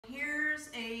here's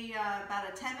about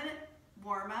a 10-minute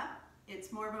warm-up.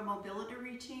 It's more of a mobility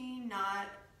routine, not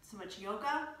so much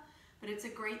yoga, but it's a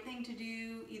great thing to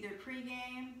do either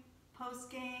pre-game,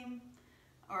 post-game,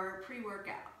 or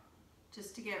pre-workout,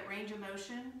 just to get range of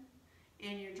motion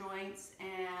in your joints.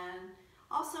 And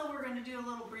also we're going to do a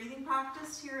little breathing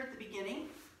practice here at the beginning.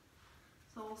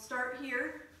 So we'll start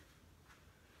here.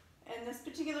 And this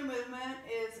particular movement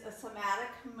is a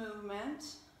somatic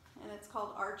movement, and it's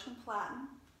called arch and flatten,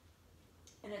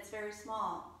 and it's very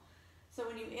small. So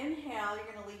when you inhale,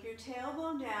 you're going to leave your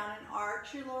tailbone down and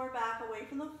arch your lower back away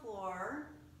from the floor.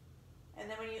 And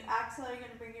then when you exhale, you're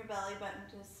going to bring your belly button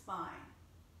to the spine.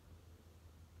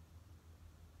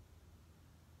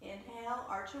 Inhale,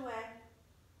 arch away.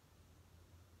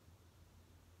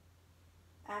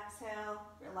 Exhale,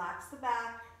 relax the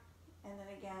back, and then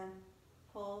again,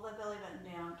 pull the belly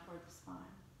button down toward the spine.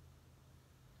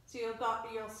 So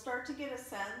you'll start to get a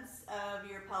sense of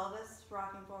your pelvis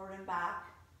rocking forward and back.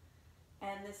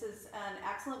 And this is an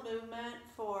excellent movement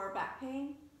for back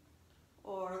pain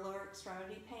or lower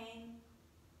extremity pain.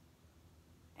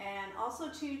 And also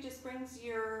too, just brings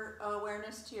your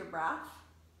awareness to your breath.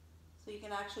 So you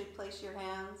can actually place your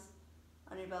hands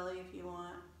on your belly if you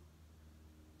want,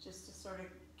 just to sort of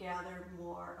gather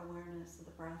more awareness of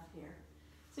the breath here.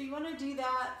 So you want to do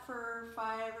that for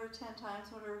 5 or 10 times,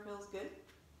 whatever feels good.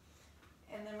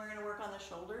 And then we're going to work on the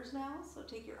shoulders now. So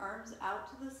take your arms out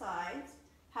to the sides.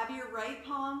 Have your right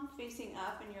palm facing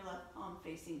up and your left palm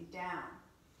facing down.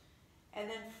 And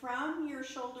then from your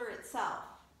shoulder itself,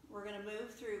 we're going to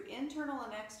move through internal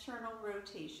and external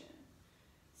rotation.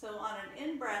 So on an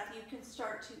in-breath, you can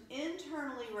start to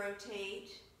internally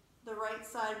rotate the right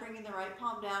side, bringing the right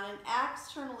palm down, and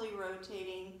externally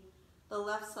rotating the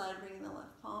left side, bringing the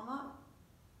left palm up.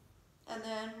 And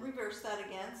then reverse that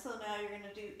again. So now you're going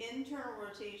to do internal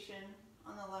rotation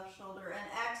on the left shoulder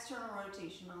and external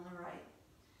rotation on the right.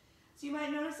 So you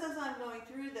might notice as I'm going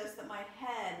through this that my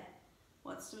head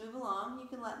wants to move along. You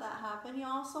can let that happen. You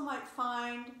also might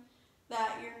find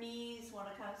that your knees want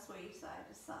to kind of sway side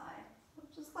to side. So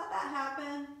just let that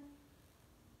happen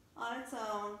on its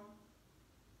own.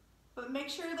 But make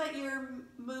sure that you're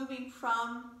moving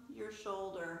from your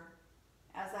shoulder,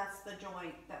 as that's the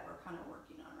joint that we're kind of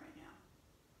working on right now.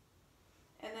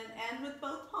 And then end with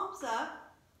both palms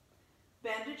up.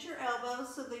 Bend at your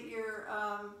elbows so that your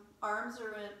arms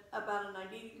are at about a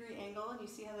 90-degree angle, and you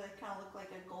see how they kind of look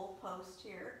like a goal post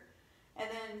here. And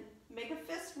then make a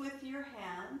fist with your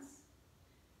hands.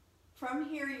 From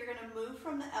here, you're going to move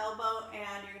from the elbow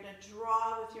and you're going to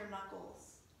draw with your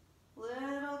knuckles.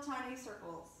 Little tiny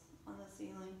circles on the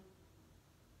ceiling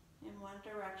in one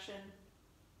direction.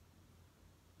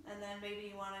 And then maybe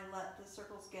you want to let the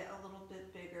circles get a little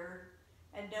bit bigger.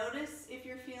 And notice if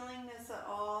you're feeling this at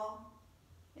all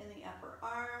in the upper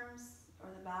arms or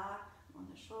the back, on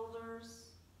the shoulders.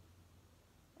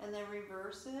 And then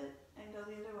reverse it and go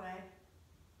the other way.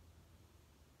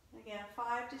 Again,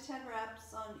 5 to 10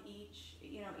 reps on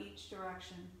each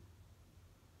direction.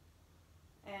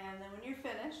 And then when you're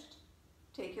finished,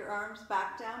 take your arms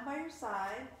back down by your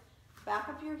side, back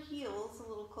up your heels a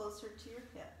little closer to your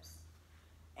hips,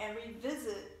 and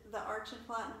revisit the arch and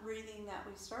flatten breathing that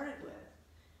we started with.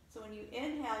 So when you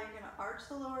inhale, you're going to arch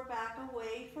the lower back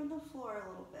away from the floor a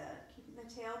little bit, keeping the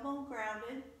tailbone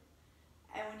grounded.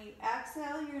 And when you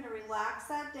exhale, you're going to relax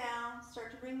that down,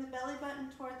 start to bring the belly button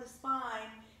toward the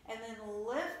spine, and then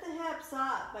lift the hips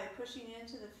up by pushing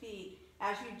into the feet.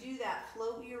 As you do that,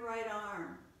 float your right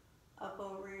arm up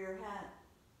over your head.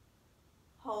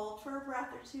 Hold for a breath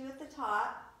or two at the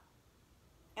top,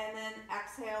 and then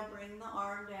exhale, bring the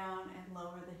arm down and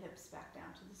lower the hips back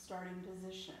down to the starting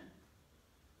position.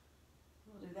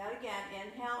 We'll do that again.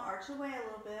 Inhale, arch away a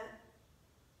little bit.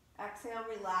 Exhale,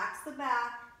 relax the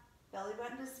back, belly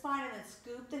button to spine, and then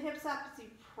scoop the hips up as you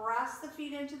press the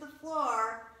feet into the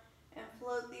floor and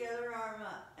float the other arm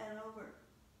up and over.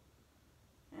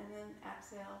 And then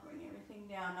exhale, bring everything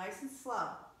down nice and slow.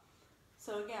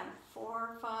 So again,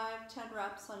 4, 5, 10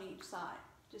 reps on each side.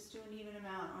 Just do an even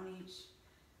amount on each,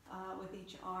 with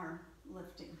each arm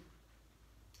lifting.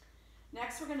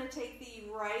 Next, we're going to take the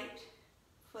right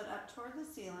foot up toward the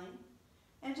ceiling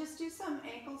and just do some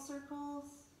ankle circles,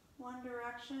 one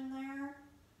direction there,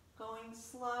 going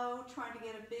slow, trying to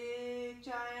get a big,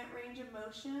 giant range of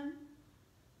motion,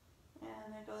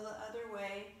 and then go the other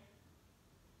way.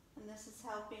 And this is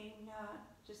helping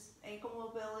just ankle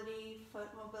mobility, foot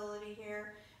mobility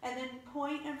here. And then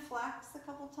point and flex a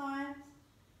couple times.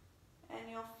 And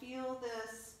you'll feel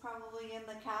this probably in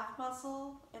the calf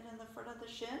muscle and in the front of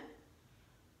the shin.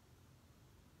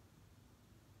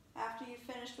 After you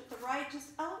finish with the right, just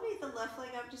elevate the left leg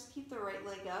up. Just keep the right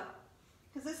leg up.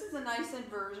 because this is a nice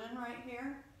inversion right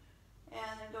here.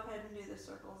 And then go ahead and do the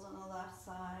circles on the left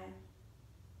side.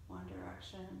 One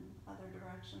direction, other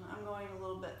direction. I'm going a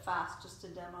little bit fast just to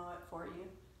demo it for you.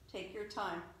 Take your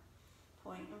time.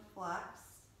 Point and flex.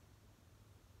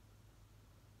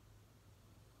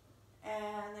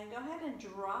 And then go ahead and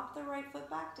drop the right foot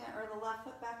back down, or the left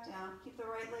foot back down. Keep the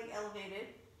right leg elevated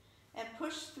and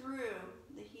push through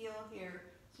the heel here.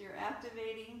 So you're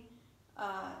activating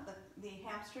the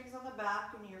hamstrings on the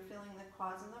back, and you're feeling the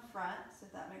quads in the front, so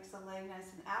that makes the leg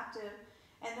nice and active.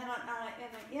 And then on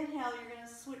an inhale, you're going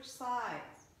to switch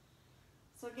sides.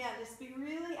 So again, just be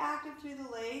really active through the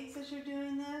legs as you're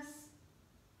doing this,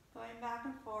 going back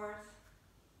and forth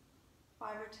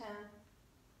 5 or 10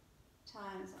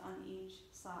 times on each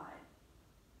side.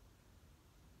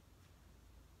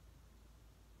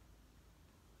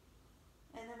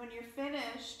 And then when you're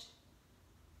finished,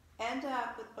 end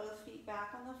up with both feet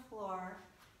back on the floor,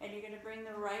 and you're going to bring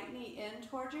the right knee in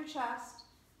towards your chest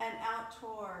and out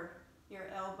toward your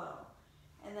elbow.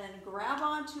 And then grab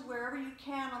onto wherever you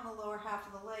can on the lower half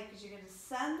of the leg, because you're going to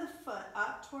send the foot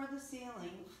up toward the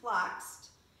ceiling, flexed.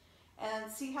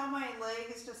 And see how my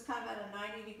leg is just kind of at a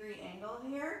 90-degree angle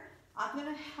here? I'm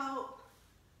going to help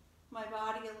my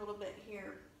body a little bit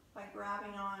here by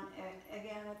grabbing on,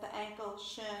 again, at the ankle,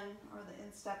 shin, or the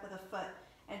instep of the foot,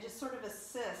 and just sort of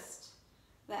assist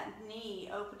that knee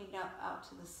opening up out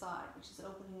to the side, which is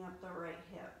opening up the right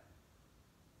hip.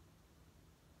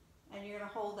 And you're going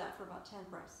to hold that for about 10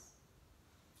 breaths.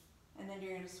 And then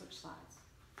you're going to switch sides.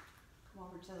 Come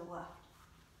over to the left.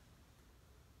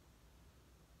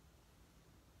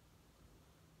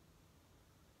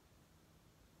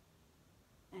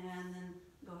 And then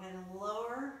go ahead and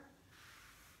lower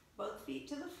both feet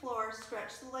to the floor.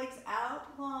 Stretch the legs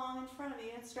out long in front of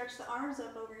you and stretch the arms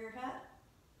up over your head.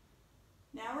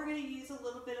 Now we're going to use a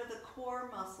little bit of the core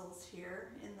muscles here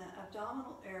in the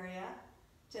abdominal area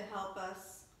to help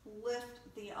us lift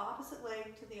the opposite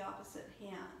leg to the opposite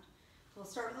hand. So we'll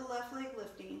start with the left leg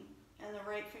lifting and the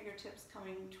right fingertips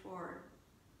coming toward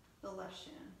the left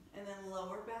shin. And then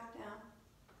lower back down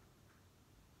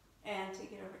and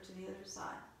take it over to the other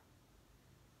side.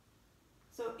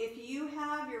 So if you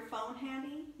have your phone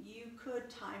handy, you could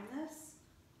time this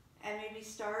and maybe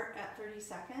start at 30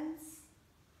 seconds,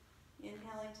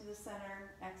 inhaling to the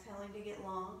center, exhaling to get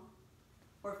long.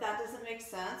 Or if that doesn't make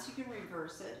sense, you can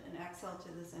reverse it and exhale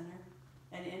to the center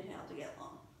and inhale to get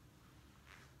long.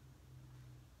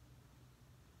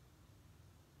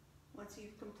 Once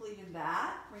you've completed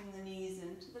that, bring the knees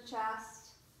into the chest,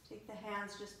 take the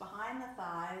hands just behind the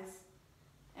thighs,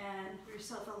 and give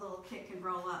yourself a little kick and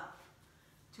roll up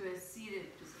to a seated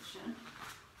position.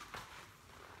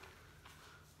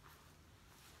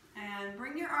 And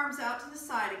bring your arms out to the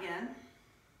side again.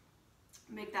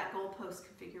 Make that goalpost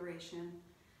configuration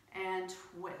and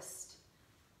twist.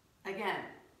 Again,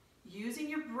 using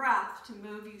your breath to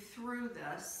move you through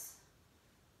this.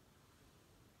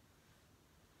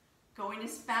 Going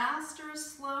as fast or as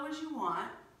slow as you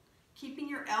want. Keeping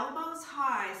your elbows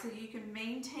high so you can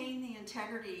maintain the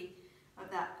integrity of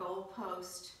that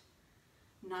goalpost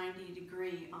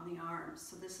 90-degree on the arms.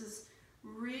 So this is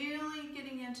really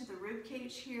getting into the rib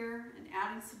cage here and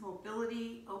adding some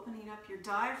mobility, opening up your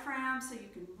diaphragm so you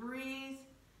can breathe.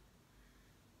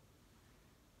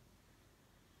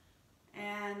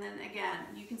 And then again,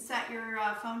 you can set your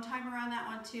phone timer on that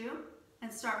one too,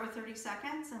 and start with 30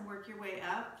 seconds and work your way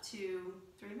up to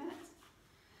 3 minutes.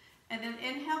 And then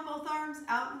inhale both arms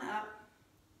out and up.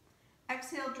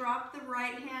 Exhale, drop the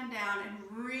right hand down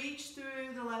and reach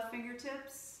through the left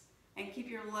fingertips and keep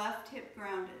your left hip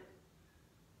grounded.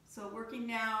 So working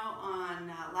now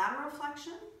on lateral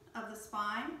flexion of the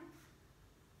spine,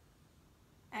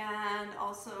 and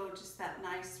also just that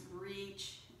nice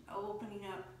reach, opening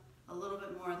up a little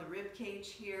bit more of the rib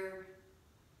cage here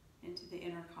into the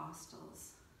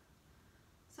intercostals.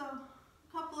 So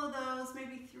a couple of those,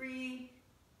 maybe 3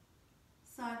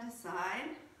 side to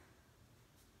side.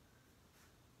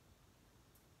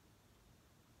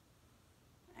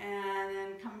 And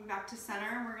then coming back to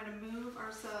center, we're going to move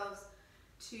ourselves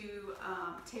to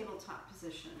tabletop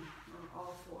position, or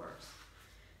all fours.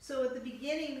 So at the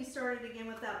beginning, we started again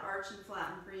with that arch and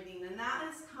flattened breathing, and that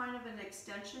is kind of an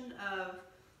extension of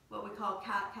what we call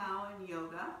cat-cow in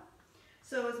yoga.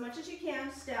 So as much as you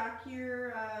can, stack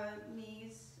your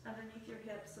knees underneath your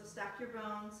hips, so stack your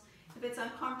bones. If it's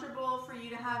uncomfortable for you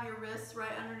to have your wrists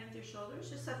right underneath your shoulders,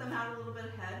 just set them out a little bit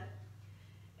ahead.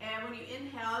 And when you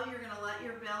inhale, you're going to let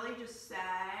your belly just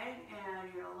sag,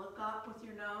 and you're going to look up with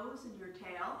your nose and your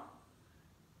tail.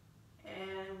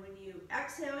 And when you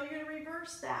exhale, you're going to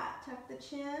reverse that. Tuck the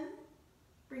chin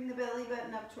Bring the belly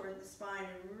button up toward the spine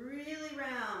and really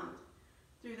round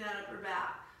through that upper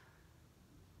back.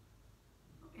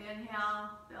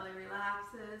 Inhale, belly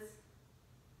relaxes.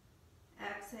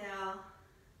 Exhale,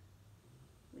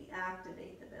 we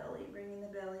activate the belly, bringing the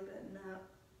belly button up.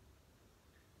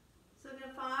 So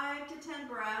again, 5 to 10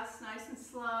 breaths, nice and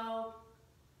slow.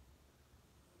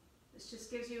 This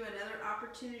just gives you another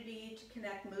opportunity to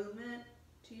connect movement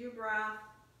to your breath.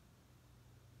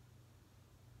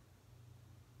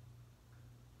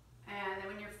 And then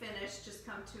when you're finished, just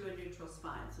come to a neutral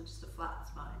spine, so just a flat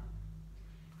spine.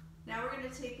 Now we're going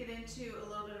to take it into a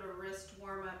little bit of a wrist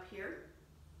warm up here.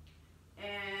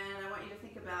 And I want you to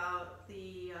think about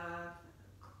the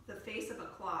face of a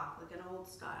clock, like an old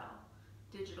style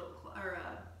digital or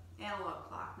analog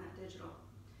clock, not digital.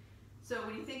 So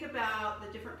when you think about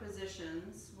the different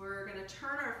positions, we're going to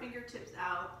turn our fingertips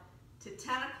out to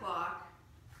 10 o'clock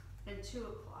and 2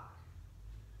 o'clock.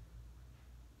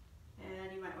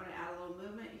 And you might want to add a little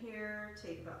movement here,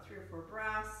 take about 3 or 4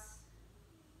 breaths.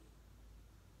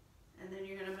 And then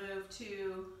you're going to move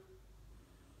to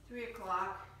 3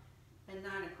 o'clock and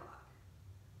 9 o'clock.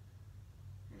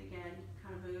 And again,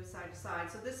 kind of move side to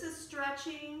side. So this is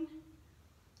stretching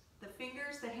the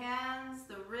fingers, the hands,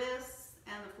 the wrists,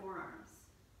 and the forearms.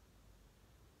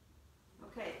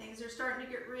 Okay, things are starting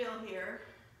to get real here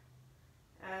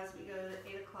as we go to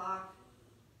 8 o'clock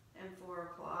and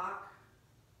 4 o'clock.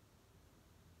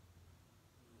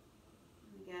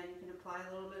 Again, you can apply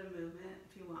a little bit of movement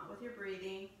if you want with your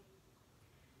breathing.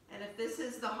 And if this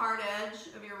is the hard edge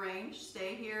of your range,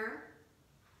 stay here.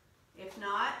 If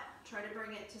not, try to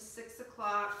bring it to 6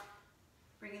 o'clock,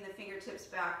 bringing the fingertips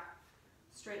back,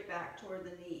 straight back toward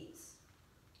the knees.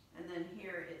 And then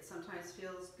here, it sometimes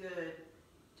feels good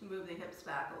to move the hips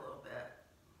back a little bit.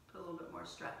 Put a little bit more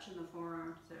stretch in the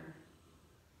forearms there.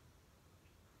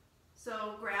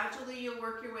 So gradually you'll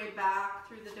work your way back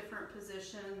through the different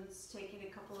positions, taking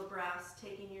a couple of breaths,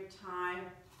 taking your time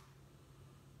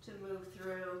to move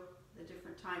through the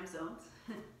different time zones.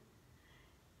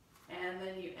 And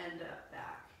then you end up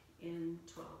back in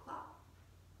 12 o'clock.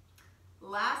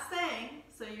 Last thing,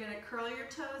 so you're going to curl your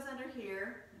toes under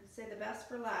here, say the best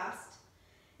for last,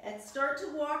 and start to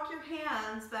walk your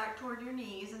hands back toward your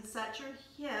knees and set your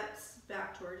hips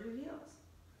back toward your heels.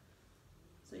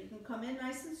 So you can come in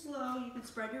nice and slow. You can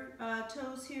spread your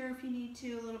toes here if you need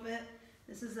to a little bit.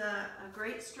 This is a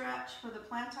great stretch for the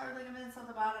plantar ligaments on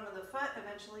the bottom of the foot.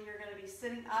 Eventually you're going to be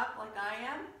sitting up like I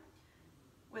am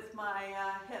with my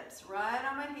hips right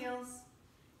on my heels,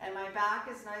 and my back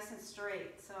is nice and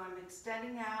straight. So I'm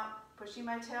extending out, pushing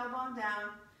my tailbone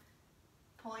down,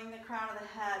 pulling the crown of the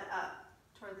head up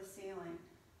toward the ceiling,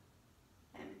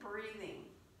 and breathing.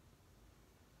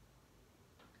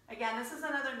 Again, this is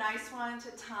another nice one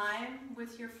to time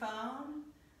with your phone.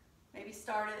 Maybe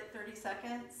start it at 30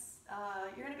 seconds.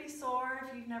 You're going to be sore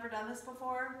if you've never done this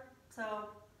before, so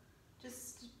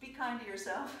just be kind to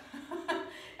yourself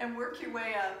and work your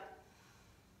way up.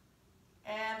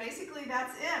 And basically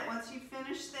that's it. Once you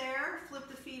finish there, flip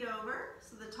the feet over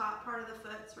so the top part of the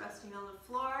foot's resting on the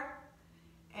floor,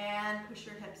 and push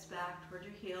your hips back toward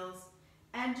your heels.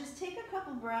 And just take a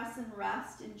couple breaths and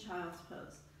rest in child's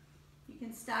pose. You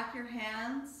can stack your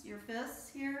hands, your fists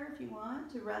here if you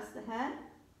want to rest the head.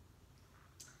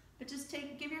 But just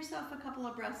give yourself a couple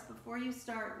of breaths before you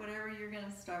start whatever you're going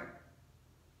to start.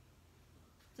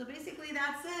 So basically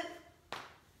that's it.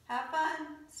 Have fun.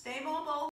 Stay mobile.